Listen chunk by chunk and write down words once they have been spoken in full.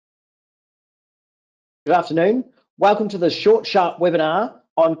Good afternoon. Welcome to this short, sharp webinar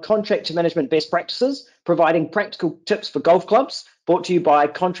on contractor management best practices, providing practical tips for golf clubs, brought to you by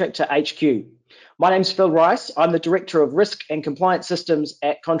Contractor-HQ. My name's Phil Rice. I'm the Director of Risk and Compliance Systems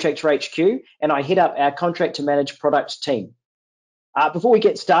at Contractor-HQ, and I head up our Contractor Manage product team. Before we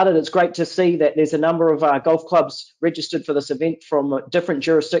get started, it's great to see that there's a number of golf clubs registered for this event from different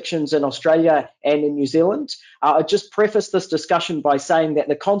jurisdictions in Australia and in New Zealand. I'll just preface this discussion by saying that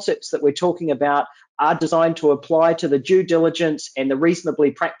the concepts that we're talking about are designed to apply to the due diligence and the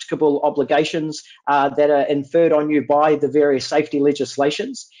reasonably practicable obligations that are inferred on you by the various safety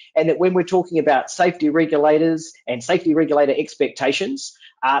legislations, and that when we're talking about safety regulators and safety regulator expectations,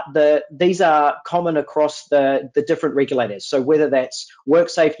 these are common across the different regulators. So whether that's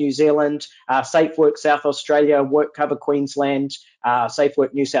WorkSafe New Zealand, Safe Work South Australia, WorkCover Queensland, Safe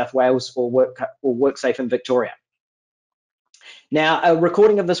Work New South Wales, or WorkSafe in Victoria. Now, a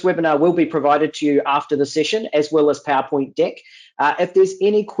recording of this webinar will be provided to you after the session, as well as PowerPoint deck. If there's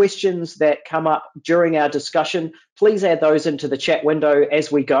any questions that come up during our discussion, please add those into the chat window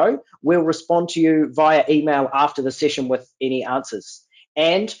as we go. We'll respond to you via email after the session with any answers.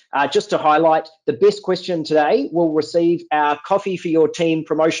 And just to highlight, the best question today will receive our Coffee for Your Team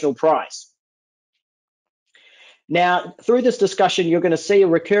promotional prize. Now, through this discussion, you're going to see a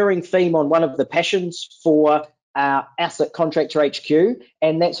recurring theme on one of the passions for us at Contractor-HQ,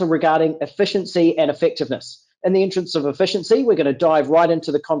 and that's regarding efficiency and effectiveness. In the interest of efficiency, we're going to dive right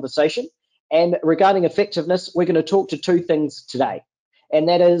into the conversation. And regarding effectiveness, we're going to talk to two things today, and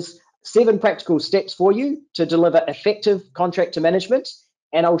that is 7 practical steps for you to deliver effective contractor management,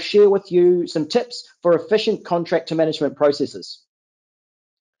 and I'll share with you some tips for efficient contractor management processes.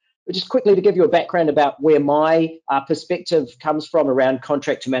 But just quickly to give you a background about where my perspective comes from around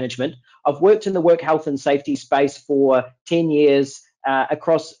contractor management, I've worked in the work health and safety space for 10 years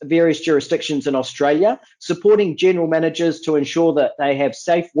across various jurisdictions in Australia, supporting general managers to ensure that they have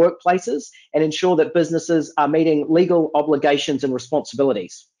safe workplaces and ensure that businesses are meeting legal obligations and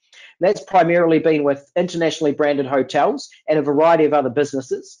responsibilities. That's primarily been with internationally branded hotels and a variety of other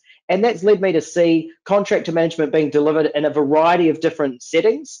businesses. And that's led me to see contractor management being delivered in a variety of different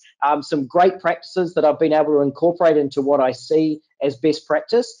settings, some great practices that I've been able to incorporate into what I see as best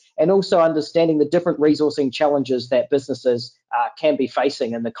practice, and also understanding the different resourcing challenges that businesses can be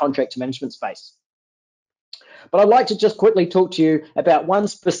facing in the contractor management space. But I'd like to just quickly talk to you about one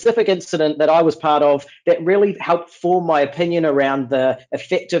specific incident that I was part of that really helped form my opinion around the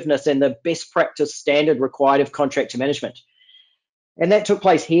effectiveness and the best practice standard required of contractor management. And that took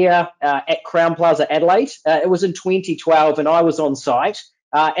place here at Crown Plaza, Adelaide. It was in 2012, and I was on site.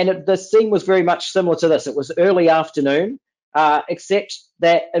 The scene was very much similar to this. It was early afternoon, except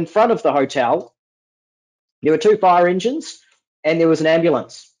that in front of the hotel, there were 2 fire engines and there was an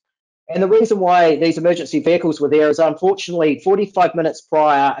ambulance. And the reason why these emergency vehicles were there is, unfortunately, 45 minutes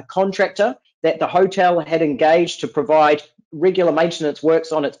prior, a contractor that the hotel had engaged to provide regular maintenance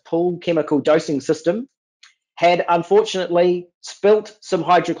works on its pool chemical dosing system had unfortunately spilt some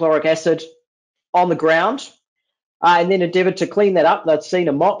hydrochloric acid on the ground and then endeavoured to clean that up. They'd seen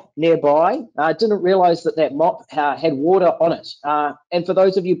a mop nearby, didn't realise that that mop had water on it. And for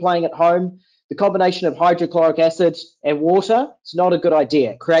those of you playing at home, the combination of hydrochloric acid and water is not a good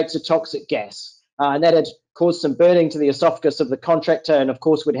idea. It creates a toxic gas. And that had caused some burning to the esophagus of the contractor. And of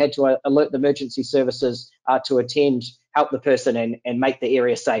course, we'd had to alert the emergency services to attend, help the person and make the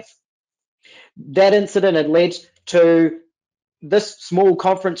area safe. That incident had led to this small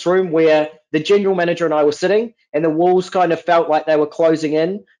conference room where the general manager and I were sitting, and the walls kind of felt like they were closing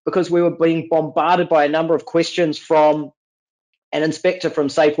in because we were being bombarded by a number of questions from an inspector from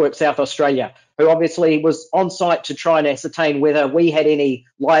Safe Work South Australia, who obviously was on site to try and ascertain whether we had any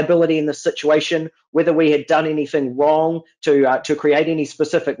liability in this situation, whether we had done anything wrong to create any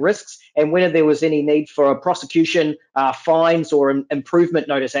specific risks, and whether there was any need for a prosecution, fines, or an improvement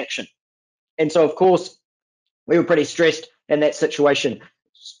notice action. And so, of course, we were pretty stressed in that situation,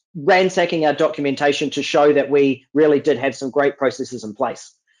 ransacking our documentation to show that we really did have some great processes in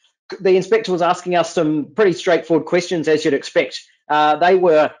place. The inspector was asking us some pretty straightforward questions, as you'd expect. They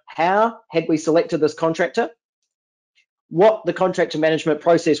were, how had we selected this contractor? What the contractor management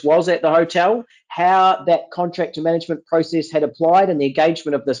process was at the hotel, how that contractor management process had applied in the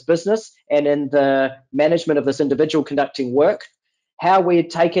engagement of this business and in the management of this individual conducting work, how we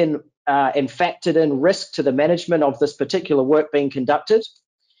had taken and factored in risk to the management of this particular work being conducted.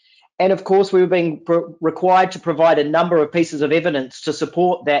 And of course, we were being required to provide a number of pieces of evidence to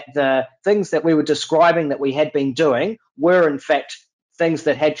support that the things that we were describing that we had been doing were in fact things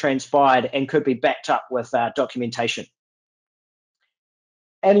that had transpired and could be backed up with documentation.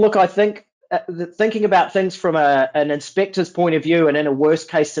 And look, I think thinking about things from an inspector's point of view and in a worst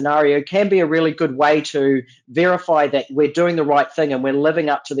case scenario can be a really good way to verify that we're doing the right thing and we're living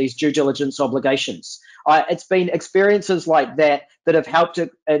up to these due diligence obligations. It's been experiences like that that have helped to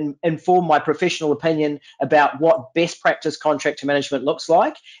inform my professional opinion about what best practice contractor management looks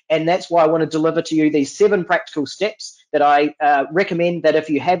like. And that's why I want to deliver to you these 7 practical steps that I recommend that if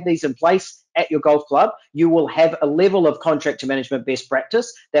you have these in place at your golf club, you will have a level of contractor management best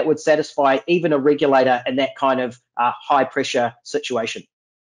practice that would satisfy even a regulator in that kind of high pressure situation.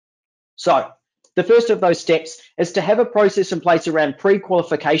 So the first of those steps is to have a process in place around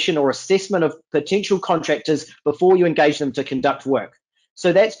pre-qualification or assessment of potential contractors before you engage them to conduct work.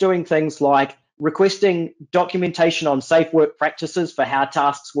 So that's doing things like requesting documentation on safe work practices for how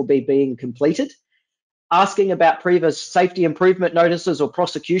tasks will be being completed, asking about previous safety improvement notices or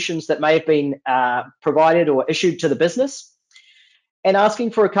prosecutions that may have been provided or issued to the business, and asking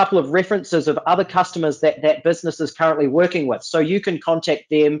for a couple of references of other customers that that business is currently working with. So you can contact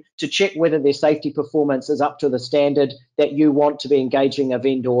them to check whether their safety performance is up to the standard that you want to be engaging a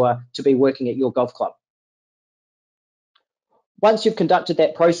vendor to be working at your golf club. Once you've conducted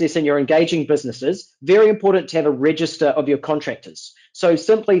that process and you're engaging businesses, very important to have a register of your contractors. So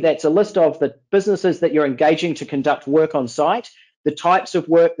simply that's a list of the businesses that you're engaging to conduct work on site, the types of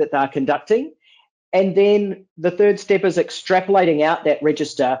work that they're conducting, and then the third step is extrapolating out that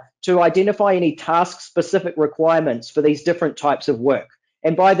register to identify any task-specific requirements for these different types of work.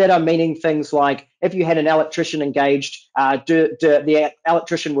 And by that, I'm meaning things like if you had an electrician engaged, the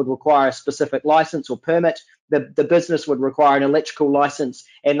electrician would require a specific license or permit, the business would require an electrical license,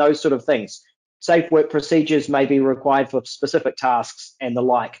 and those sort of things. Safe work procedures may be required for specific tasks and the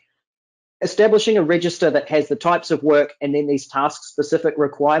like. Establishing a register that has the types of work and then these task-specific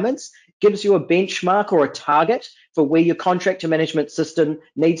requirements gives you a benchmark or a target for where your contractor management system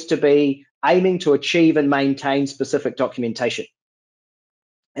needs to be aiming to achieve and maintain specific documentation.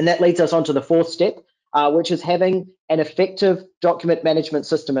 And that leads us on to the fourth step, which is having an effective document management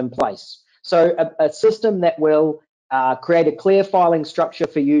system in place. So a system that will create a clear filing structure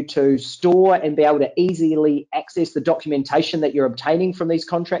for you to store and be able to easily access the documentation that you're obtaining from these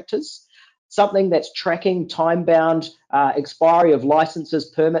contractors. Something that's tracking time-bound expiry of licenses,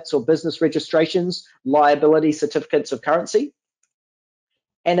 permits, or business registrations, liability certificates of currency,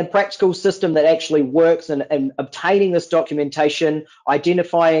 and a practical system that actually works in obtaining this documentation,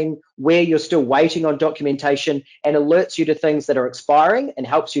 identifying where you're still waiting on documentation, and alerts you to things that are expiring and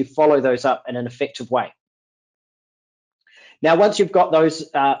helps you follow those up in an effective way. Now, once you've got those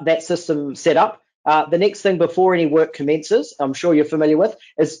that system set up, the next thing before any work commences, I'm sure you're familiar with,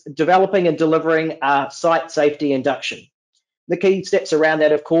 is developing and delivering a site safety induction. The key steps around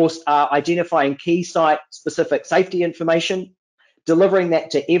that, of course, are identifying key site-specific safety information, delivering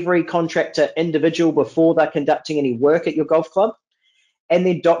that to every contractor individual before they're conducting any work at your golf club, and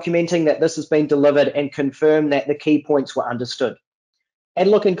then documenting that this has been delivered and confirm that the key points were understood. And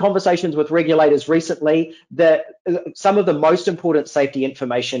look, in conversations with regulators recently, some of the most important safety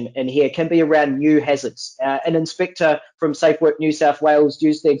information in here can be around new hazards. An inspector from Safe Work New South Wales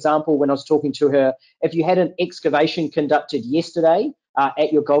used the example when I was talking to her. If you had an excavation conducted yesterday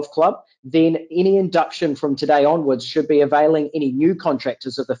at your golf club, then any induction from today onwards should be availing any new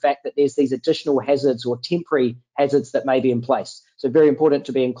contractors of the fact that there's these additional hazards or temporary hazards that may be in place. So very important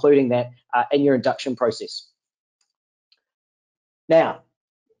to be including that in your induction process. Now,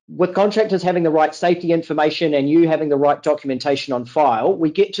 with contractors having the right safety information and you having the right documentation on file,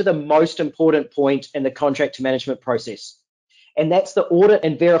 we get to the most important point in the contractor management process. And that's the audit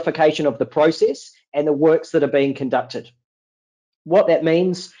and verification of the process and the works that are being conducted. What that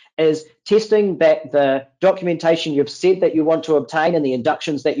means is testing that the documentation you've said that you want to obtain and the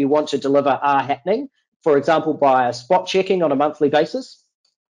inductions that you want to deliver are happening, for example, by spot checking on a monthly basis.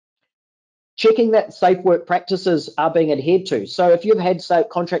 Checking that safe work practices are being adhered to. So if you've had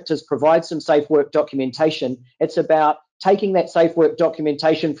contractors provide some safe work documentation, it's about taking that safe work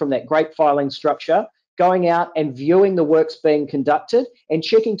documentation from that great filing structure, going out and viewing the works being conducted and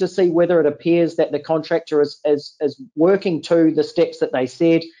checking to see whether it appears that the contractor is working to the steps that they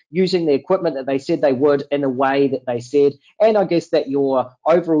said, using the equipment that they said they would in the way that they said, and I guess that your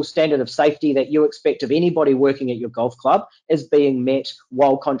overall standard of safety that you expect of anybody working at your golf club is being met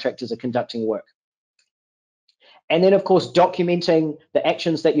while contractors are conducting work. And then, of course, documenting the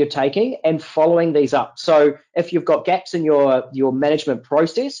actions that you're taking and following these up. So if you've got gaps in your management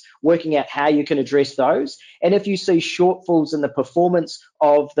process, working out how you can address those. And if you see shortfalls in the performance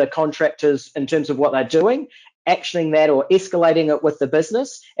of the contractors in terms of what they're doing, actioning that or escalating it with the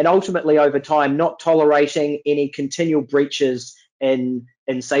business, and ultimately over time, not tolerating any continual breaches in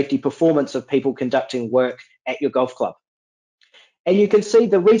in safety performance of people conducting work at your golf club. And you can see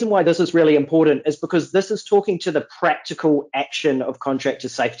the reason why this is really important is because this is talking to the practical action of contractor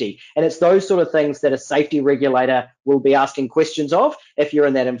safety. And it's those sort of things that a safety regulator will be asking questions of if you're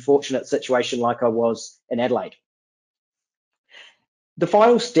in that unfortunate situation like I was in Adelaide. The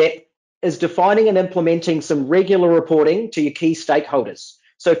final step is defining and implementing some regular reporting to your key stakeholders.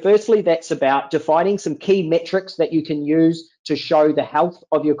 So firstly, that's about defining some key metrics that you can use to show the health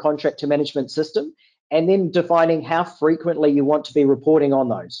of your contractor management system, and then defining how frequently you want to be reporting on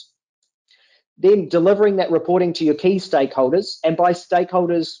those. Then delivering that reporting to your key stakeholders, and by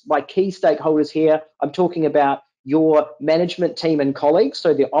key stakeholders here, I'm talking about your management team and colleagues,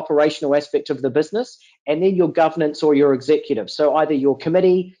 so the operational aspect of the business, and then your governance or your executive, so either your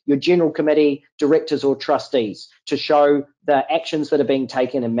committee, your general committee, directors or trustees, to show the actions that are being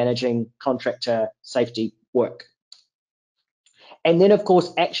taken in managing contractor safety work. And then, of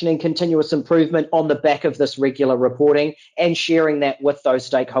course, action and continuous improvement on the back of this regular reporting and sharing that with those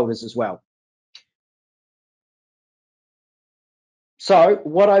stakeholders as well. So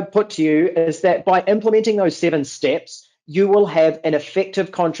what I put to you is that by implementing those 7 steps, you will have an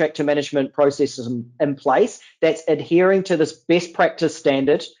effective contractor management process in place that's adhering to this best practice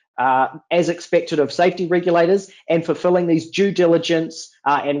standard as expected of safety regulators and fulfilling these due diligence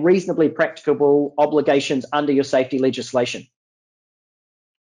and reasonably practicable obligations under your safety legislation.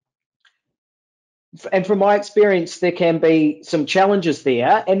 And from my experience, there can be some challenges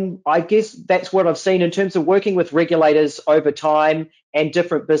there. And I guess that's what I've seen in terms of working with regulators over time and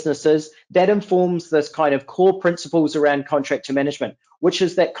different businesses. That informs this kind of core principles around contractor management, which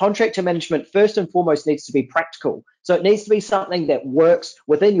is that contractor management first and foremost needs to be practical. So it needs to be something that works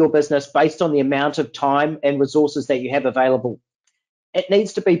within your business based on the amount of time and resources that you have available. It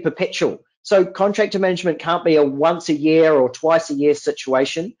needs to be perpetual. So contractor management can't be a once a year or twice a year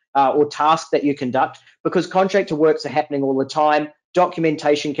situation or task that you conduct, because contractor works are happening all the time.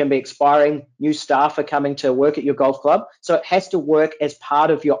 Documentation can be expiring. New staff are coming to work at your golf club. So it has to work as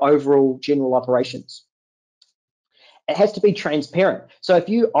part of your overall general operations. It has to be transparent. So if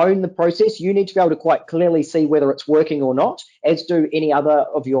you own the process, you need to be able to quite clearly see whether it's working or not, as do any other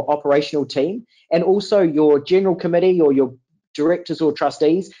of your operational team. And also your general committee or your directors or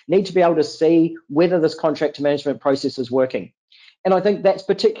trustees need to be able to see whether this contractor management process is working. And I think that's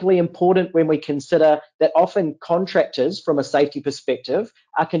particularly important when we consider that often contractors, from a safety perspective,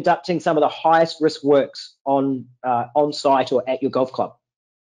 are conducting some of the highest risk works on site or at your golf club.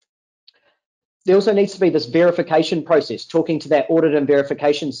 There also needs to be this verification process, talking to that audit and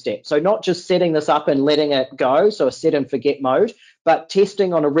verification step. So not just setting this up and letting it go, so a set and forget mode, but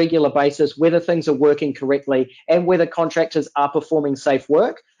testing on a regular basis whether things are working correctly and whether contractors are performing safe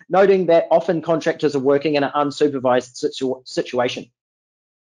work, noting that often contractors are working in an unsupervised situation.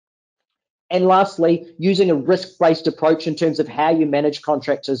 And lastly, using a risk-based approach in terms of how you manage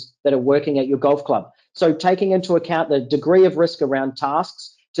contractors that are working at your golf club. So taking into account the degree of risk around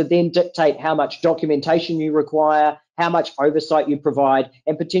tasks to then dictate how much documentation you require, how much oversight you provide,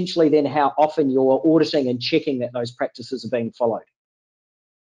 and potentially then how often you're auditing and checking that those practices are being followed.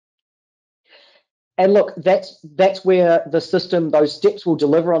 And look, that's where the system, those steps will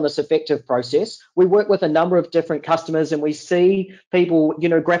deliver on this effective process. We work with a number of different customers and we see people,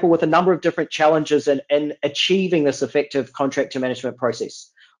 grapple with a number of different challenges in achieving this effective contractor management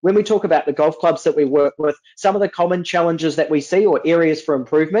process. When we talk about the golf clubs that we work with, some of the common challenges that we see or areas for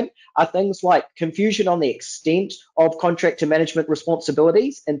improvement are things like confusion on the extent of contractor management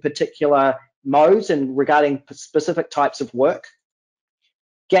responsibilities in particular modes and regarding specific types of work.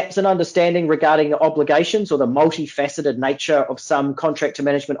 Gaps in understanding regarding the obligations or the multifaceted nature of some contractor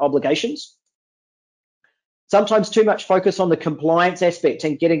management obligations. Sometimes too much focus on the compliance aspect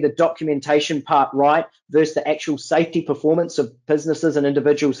and getting the documentation part right versus the actual safety performance of businesses and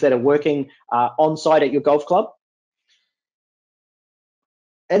individuals that are working on site at your golf club.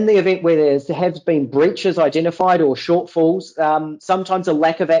 In the event where there have been breaches identified or shortfalls, sometimes a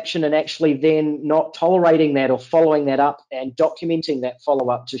lack of action and actually then not tolerating that or following that up and documenting that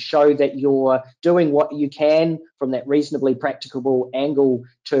follow-up to show that you're doing what you can from that reasonably practicable angle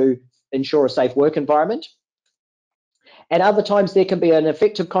to ensure a safe work environment. And other times there can be an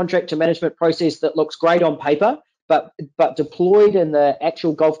effective contractor management process that looks great on paper, but deployed in the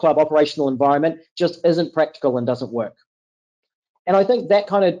actual golf club operational environment just isn't practical and doesn't work. And I think that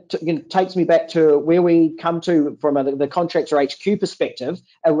kind of takes me back to where we come to from the Contractor-HQ perspective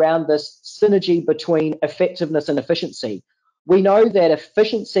around this synergy between effectiveness and efficiency. We know that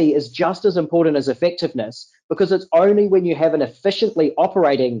efficiency is just as important as effectiveness because it's only when you have an efficiently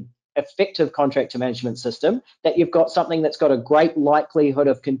operating effective contractor management system, that you've got something that's got a great likelihood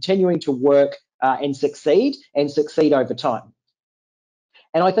of continuing to work and succeed over time.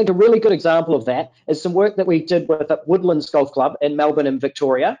 And I think a really good example of that is some work that we did with Woodlands Golf Club in Melbourne and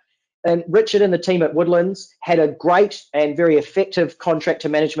Victoria. And Richard and the team at Woodlands had a great and very effective contractor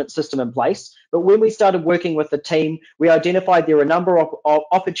management system in place. But when we started working with the team, we identified there were a number of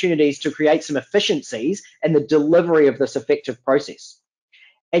opportunities to create some efficiencies in the delivery of this effective process.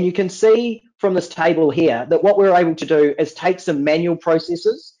 And you can see from this table here that what we're able to do is take some manual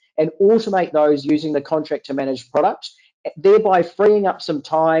processes and automate those using the Contractor Manage product, thereby freeing up some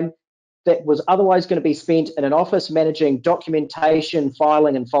time that was otherwise going to be spent in an office managing documentation,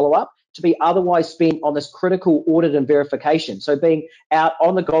 filing, and follow-up to be otherwise spent on this critical audit and verification. So being out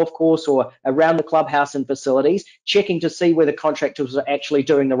on the golf course or around the clubhouse and facilities, checking to see whether contractors are actually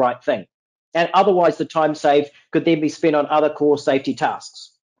doing the right thing. And otherwise, the time saved could then be spent on other core safety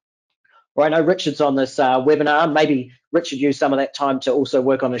tasks. Or I know Richard's on this webinar. Maybe Richard used some of that time to also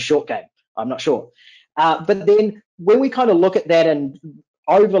work on a short game. I'm not sure. But then when we kind of look at that and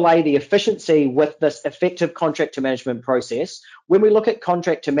overlay the efficiency with this effective contractor management process, when we look at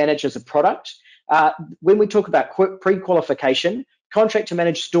Contractor Manage as a product, when we talk about pre-qualification, Contractor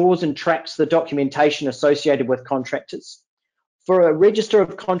Manage stores and tracks the documentation associated with contractors. For a register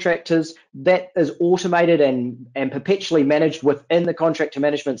of contractors, that is automated and perpetually managed within the contractor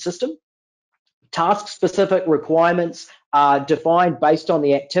management system. Task-specific requirements are defined based on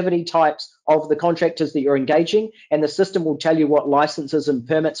the activity types of the contractors that you're engaging, and the system will tell you what licenses and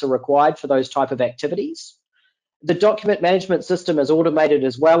permits are required for those type of activities. The document management system is automated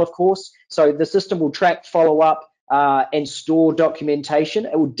as well, of course, so the system will track, follow up, and store documentation.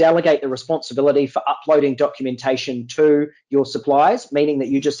 It will delegate the responsibility for uploading documentation to your suppliers, meaning that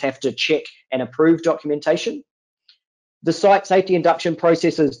you just have to check and approve documentation. The site safety induction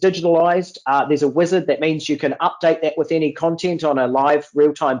process is digitalized. There's a wizard that means you can update that with any content on a live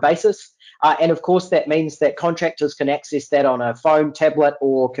real-time basis. And of course, that means that contractors can access that on a phone, tablet,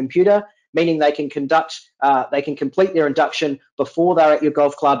 or computer, meaning they can complete their induction before they're at your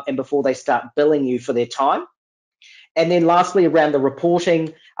golf club and before they start billing you for their time. And then lastly, around the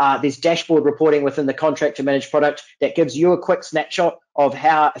reporting, there's dashboard reporting within the Contractor Manage product that gives you a quick snapshot of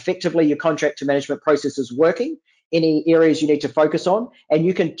how effectively your contractor management process is working, any areas you need to focus on, and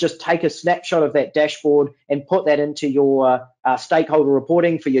you can just take a snapshot of that dashboard and put that into your stakeholder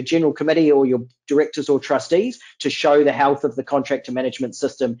reporting for your general committee or your directors or trustees to show the health of the contractor management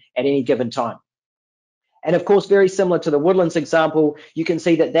system at any given time. And of course, very similar to the Woodlands example, you can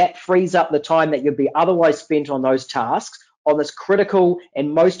see that that frees up the time that you'd be otherwise spent on those tasks on this critical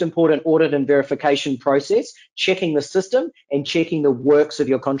and most important audit and verification process, checking the system and checking the works of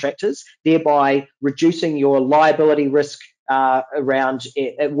your contractors, thereby reducing your liability risk around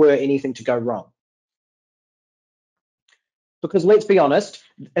it were anything to go wrong. Because let's be honest,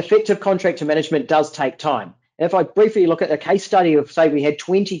 effective contractor management does take time. If I briefly look at a case study of, say, we had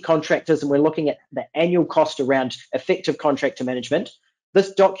 20 contractors and we're looking at the annual cost around effective contractor management,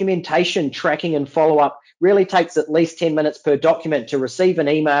 this documentation tracking and follow-up really takes at least 10 minutes per document to receive an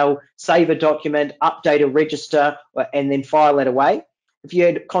email, save a document, update a register, and then file it away. If you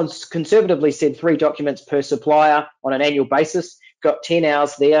had conservatively said 3 documents per supplier on an annual basis, got 10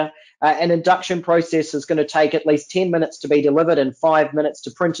 hours there. An induction process is going to take at least 10 minutes to be delivered and 5 minutes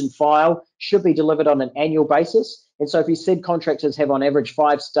to print and file, should be delivered on an annual basis. And so if you said contractors have on average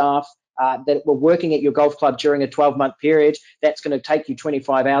 5 staff that were working at your golf club during a 12-month period, that's going to take you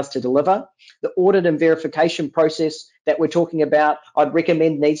 25 hours to deliver. The audit and verification process that we're talking about, I'd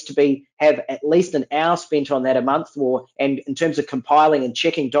recommend needs to have at least an hour spent on that a month, and in terms of compiling and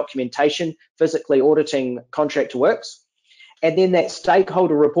checking documentation, physically auditing contractor works. And then that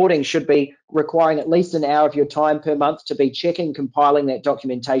stakeholder reporting should be requiring at least an hour of your time per month to be checking, compiling that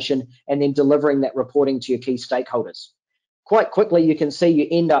documentation, and then delivering that reporting to your key stakeholders. Quite quickly, you can see you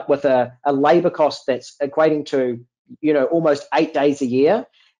end up with a labor cost that's equating to, almost 8 days a year.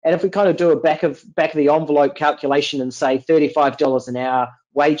 And if we kind of do a back of the envelope calculation and say $35 an hour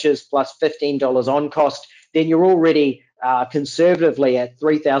wages plus $15 on cost, then you're already conservatively at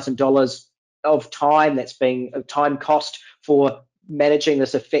 $3,000 of time that's being time cost for managing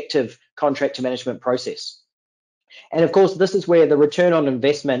this effective contractor management process. And of course, this is where the return on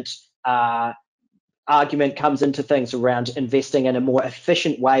investment argument comes into things around investing in a more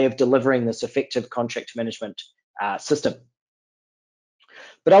efficient way of delivering this effective contract management system.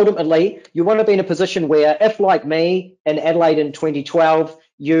 But ultimately, you want to be in a position where, if like me in Adelaide in 2012,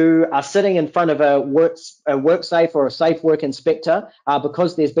 you are sitting in front of a WorkSafe or a safe work inspector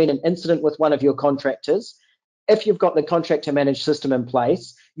because there's been an incident with one of your contractors. If you've got the Contractor Manage system in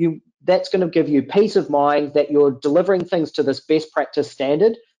place, that's going to give you peace of mind that you're delivering things to this best practice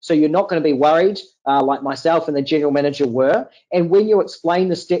standard. So you're not going to be worried like myself and the general manager were. And when you explain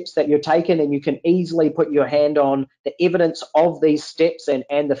the steps that you're taking, and you can easily put your hand on the evidence of these steps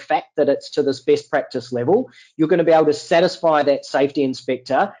and the fact that it's to this best practice level, you're going to be able to satisfy that safety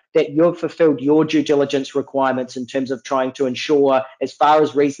inspector that you've fulfilled your due diligence requirements in terms of trying to ensure, as far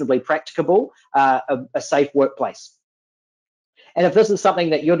as reasonably practicable, a safe workplace. And if this is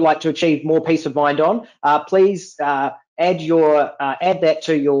something that you'd like to achieve more peace of mind on, please add that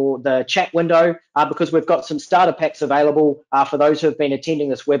to the chat window, because we've got some starter packs available for those who have been attending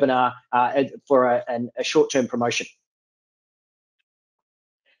this webinar for a short-term promotion.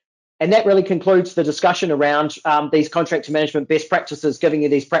 And that really concludes the discussion around these contractor management best practices, giving you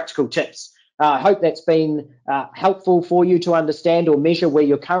these practical tips. I hope that's been helpful for you to understand or measure where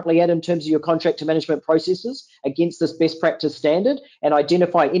you're currently at in terms of your contractor management processes against this best practice standard, and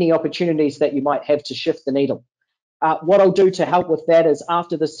identify any opportunities that you might have to shift the needle. What I'll do to help with that is,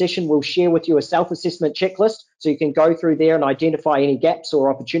 after this session, we'll share with you a self-assessment checklist so you can go through there and identify any gaps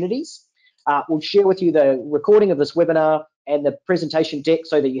or opportunities. We'll share with you the recording of this webinar and the presentation deck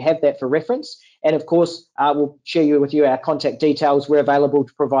so that you have that for reference. And of course, we'll share with you our contact details. We're available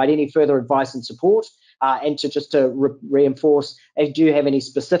to provide any further advice and support. And to reinforce, if you have any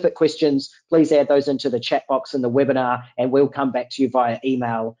specific questions, please add those into the chat box in the webinar, and we'll come back to you via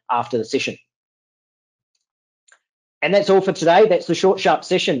email after the session. And that's all for today. That's the short, sharp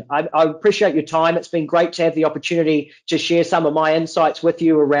session. I appreciate your time. It's been great to have the opportunity to share some of my insights with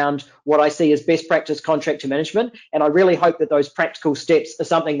you around what I see as best practice contractor management. And I really hope that those practical steps are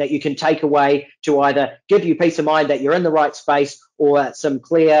something that you can take away to either give you peace of mind that you're in the right space, or some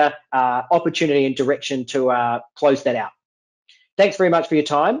clear opportunity and direction to close that out. Thanks very much for your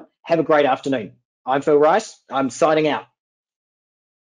time. Have a great afternoon. I'm Phil Rice. I'm signing out.